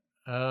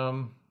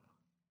 I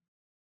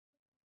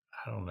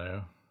don't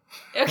know.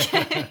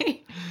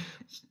 Okay.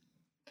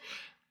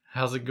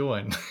 How's it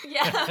going?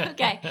 Yeah.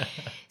 Okay.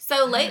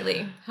 So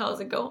lately, how's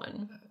it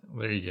going?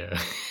 There you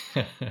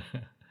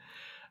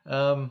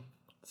go.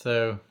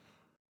 So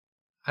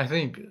I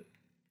think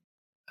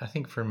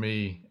for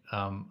me,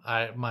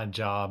 my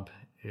job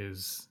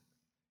is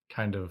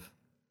kind of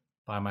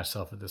by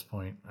myself at this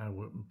point.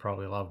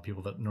 Probably a lot of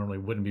people that normally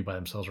wouldn't be by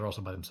themselves are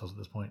also by themselves at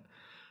this point.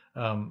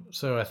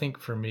 So I think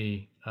for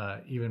me,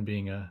 even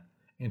being a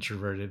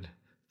introverted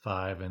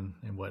 5 and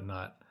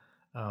whatnot,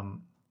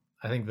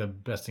 I think the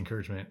best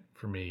encouragement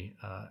for me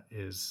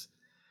is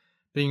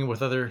being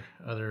with other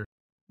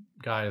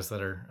guys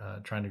that are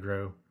trying to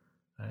grow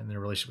in their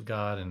relationship with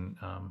God,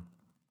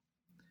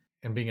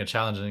 and being a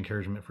challenge and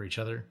encouragement for each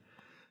other.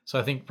 So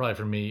I think probably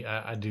for me,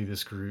 I do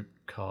this group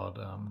called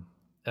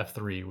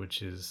F3,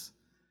 which is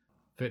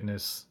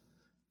Fitness,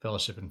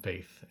 Fellowship, and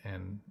Faith.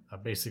 And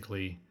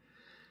basically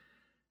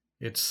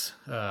it's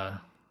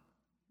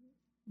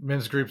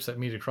men's groups that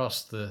meet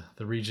across the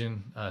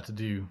region to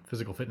do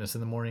physical fitness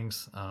in the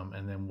mornings,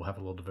 and then we'll have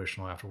a little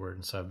devotional afterward.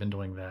 And so I've been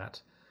doing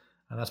that,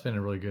 and that's been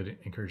a really good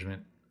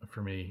encouragement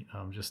for me,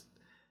 just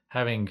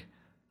having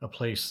a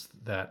place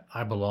that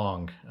I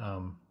belong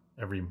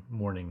every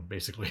morning,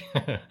 basically,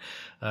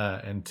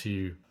 and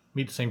to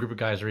meet the same group of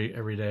guys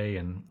every day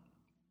and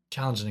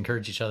challenge and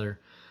encourage each other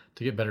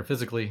to get better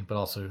physically, but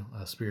also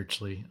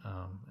spiritually.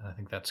 And I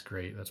think that's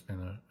great. That's been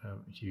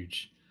a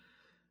huge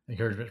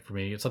encouragement for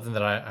me. It's something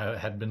that I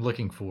had been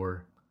looking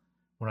for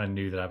when I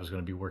knew that I was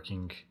going to be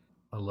working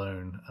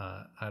alone.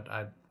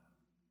 I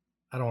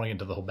don't want to get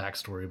into the whole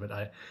backstory, but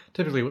I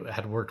typically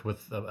had worked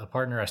with a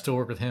partner. I still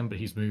work with him, but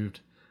he's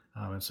moved.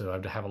 And so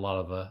I have a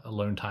lot of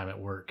alone time at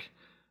work.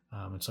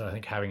 And so I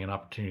think having an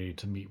opportunity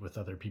to meet with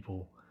other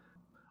people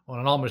on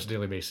an almost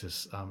daily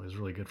basis is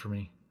really good for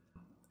me.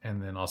 And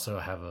then also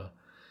I have a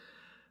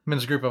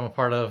men's group I'm a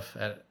part of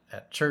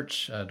at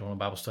church, doing a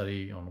Bible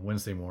study on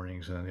Wednesday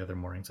mornings, and then the other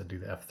mornings I do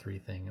the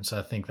F3 thing. And so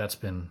I think that's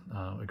been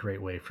a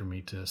great way for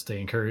me to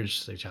stay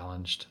encouraged, stay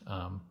challenged,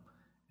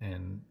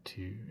 and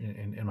to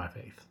in my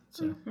faith.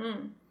 So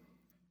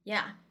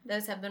yeah,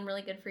 those have been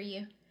really good for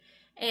you.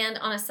 And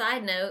on a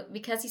side note,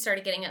 because he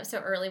started getting up so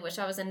early, which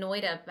I was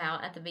annoyed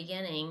about at the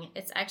beginning,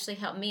 it's actually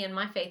helped me in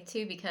my faith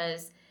too,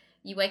 because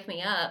you wake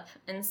me up,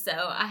 and so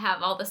I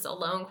have all this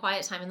alone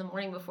quiet time in the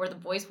morning before the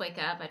boys wake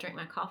up. I drink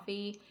my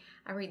coffee,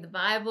 I read the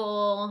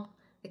Bible,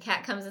 the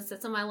cat comes and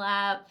sits on my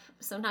lap.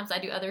 Sometimes I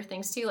do other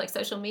things too, like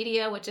social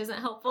media, which isn't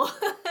helpful.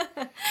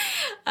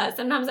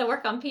 Sometimes I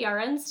work on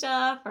PRN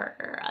stuff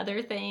or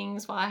other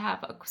things while I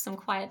have some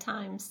quiet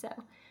time. So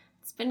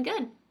it's been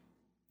good.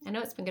 I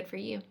know it's been good for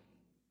you.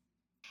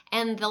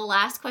 And the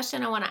last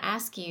question I want to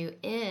ask you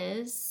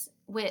is,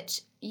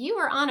 which you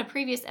were on a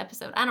previous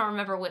episode. I don't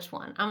remember which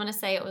one. I'm going to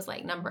say it was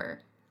like I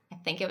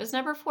think it was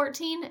number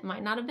 14. It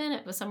might not have been.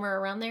 It was somewhere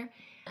around there.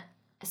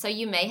 So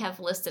you may have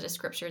listed a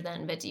scripture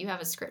then, but do you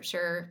have a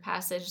scripture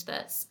passage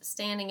that's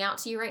standing out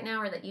to you right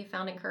now or that you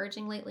found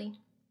encouraging lately?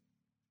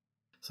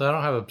 So I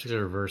don't have a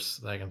particular verse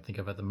that I can think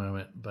of at the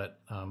moment, but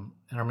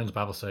in our men's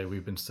Bible study,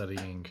 we've been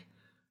studying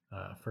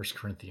 1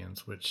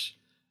 Corinthians, which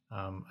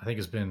I think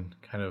has been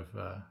kind of,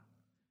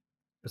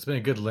 it's been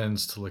a good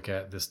lens to look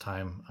at this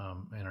time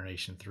in our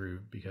nation through,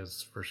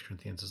 because 1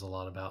 Corinthians is a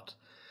lot about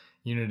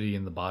unity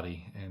in the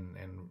body and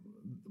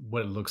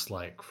what it looks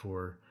like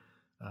for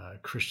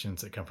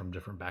Christians that come from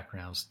different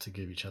backgrounds to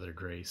give each other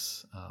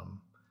grace.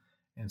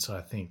 And so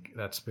I think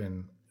that's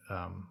been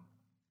a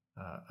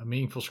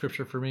meaningful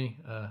scripture for me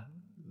the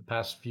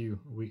past few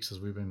weeks as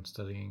we've been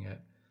studying it.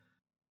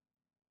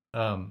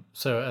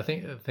 So I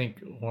think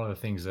one of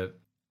the things that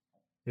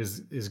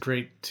is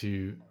great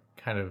to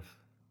kind of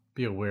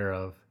be aware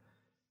of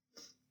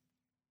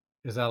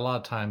is that a lot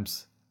of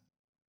times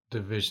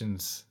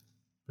divisions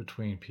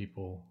between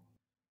people,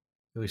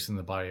 at least in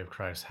the body of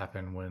Christ,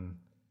 happen when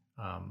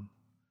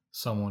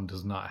someone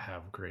does not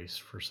have grace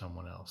for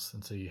someone else.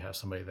 And so you have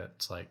somebody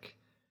that's like,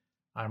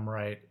 I'm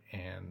right,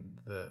 and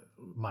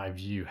my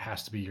view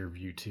has to be your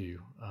view too,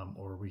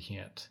 or we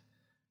can't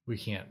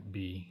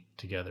be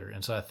together.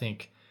 And so I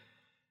think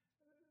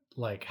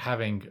like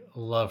having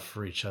love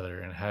for each other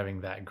and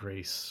having that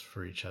grace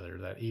for each other,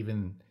 that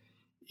even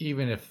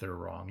if they're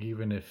wrong,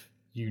 even if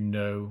you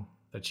know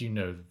that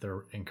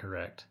they're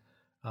incorrect,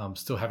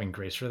 still having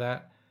grace for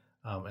that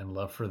and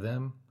love for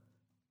them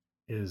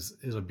is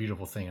a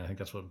beautiful thing. I think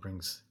that's what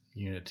brings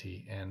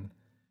unity. And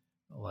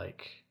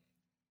like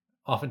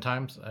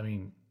oftentimes, I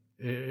mean,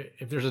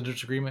 if there's a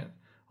disagreement,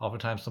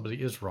 oftentimes somebody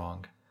is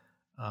wrong,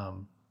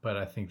 but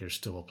I think there's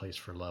still a place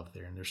for love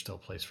there, and there's still a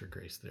place for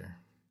grace there.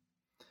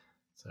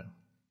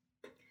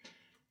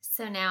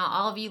 So now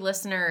all of you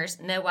listeners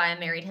know why I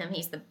married him.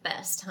 He's the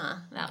best, huh?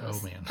 That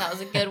was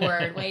a good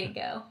word. Way to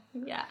go.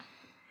 Yeah.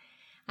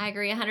 I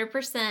agree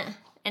 100%.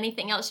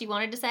 Anything else you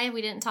wanted to say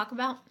we didn't talk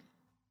about?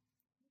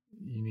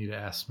 You need to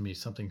ask me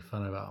something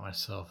fun about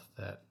myself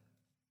that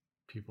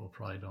people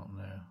probably don't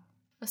know.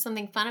 What's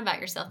something fun about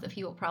yourself that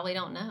people probably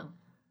don't know?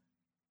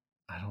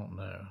 I don't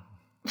know.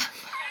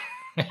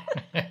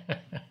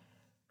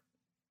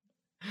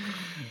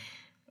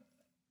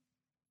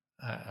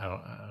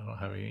 I don't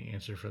have any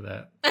answer for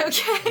that.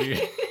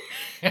 Okay.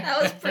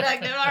 That was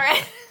productive. All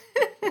right.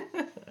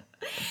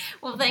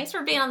 Well, thanks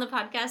for being on the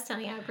podcast,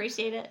 Tony. I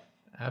appreciate it.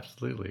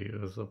 Absolutely.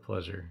 It was a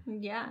pleasure.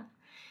 Yeah.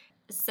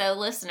 So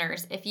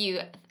listeners, if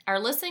you are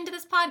listening to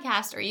this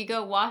podcast or you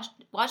go watch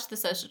The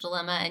Social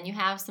Dilemma and you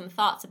have some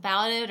thoughts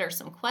about it or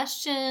some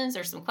questions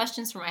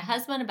for my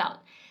husband about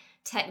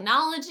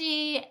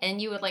technology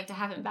and you would like to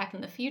have him back in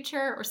the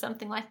future or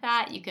something like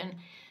that, you can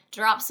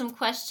drop some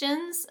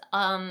questions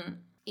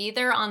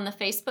either on the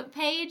Facebook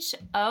page.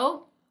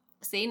 Oh,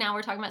 see, now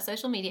we're talking about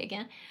social media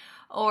again.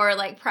 Or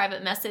like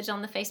private message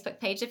on the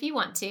Facebook page if you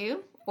want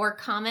to, or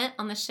comment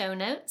on the show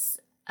notes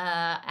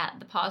at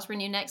the Pause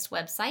Renew Next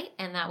website,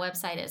 and that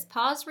website is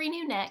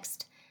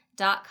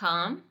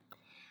pauserenewnext.com.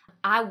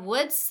 I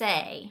would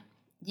say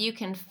you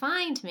can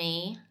find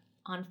me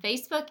on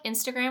Facebook,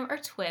 Instagram, or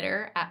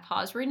Twitter at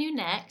Pause Renew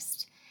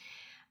Next.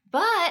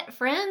 But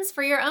friends,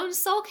 for your own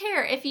soul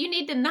care, if you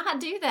need to not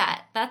do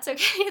that, that's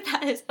okay.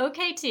 That is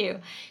okay too.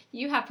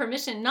 You have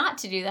permission not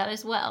to do that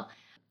as well.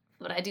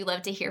 But I do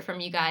love to hear from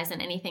you guys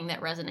and anything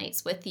that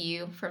resonates with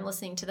you from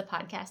listening to the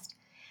podcast.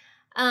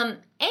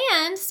 And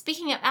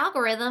speaking of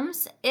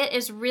algorithms, it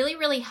is really,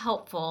 really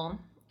helpful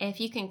if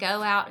you can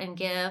go out and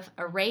give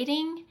a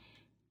rating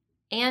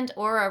and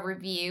or a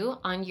review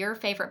on your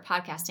favorite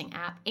podcasting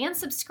app and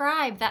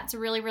subscribe. That's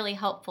really, really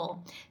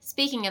helpful.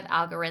 Speaking of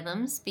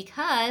algorithms,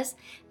 because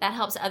that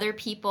helps other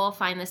people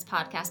find this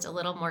podcast a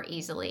little more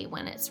easily.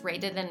 When it's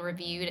rated and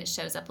reviewed, it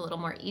shows up a little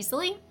more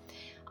easily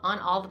on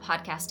all the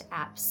podcast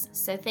apps.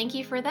 So thank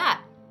you for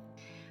that.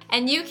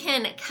 And you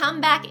can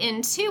come back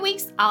in 2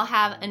 weeks. I'll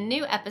have a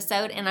new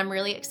episode and I'm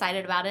really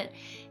excited about it.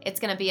 It's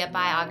going to be a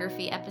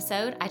biography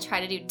episode. I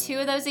try to do 2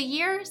 of those a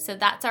year, so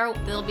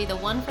there'll be the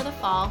one for the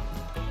fall.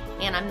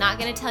 And I'm not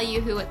going to tell you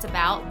who it's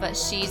about, but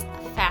she's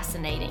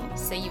fascinating.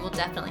 So you will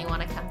definitely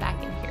want to come back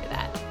and hear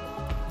that.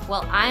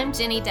 Well, I'm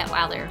Jenny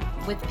Detweiler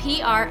with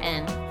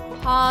PRN,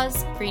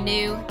 Pause,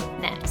 Renew,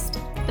 Next,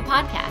 the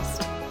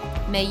podcast.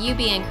 May you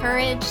be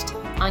encouraged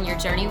on your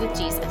journey with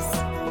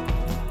Jesus.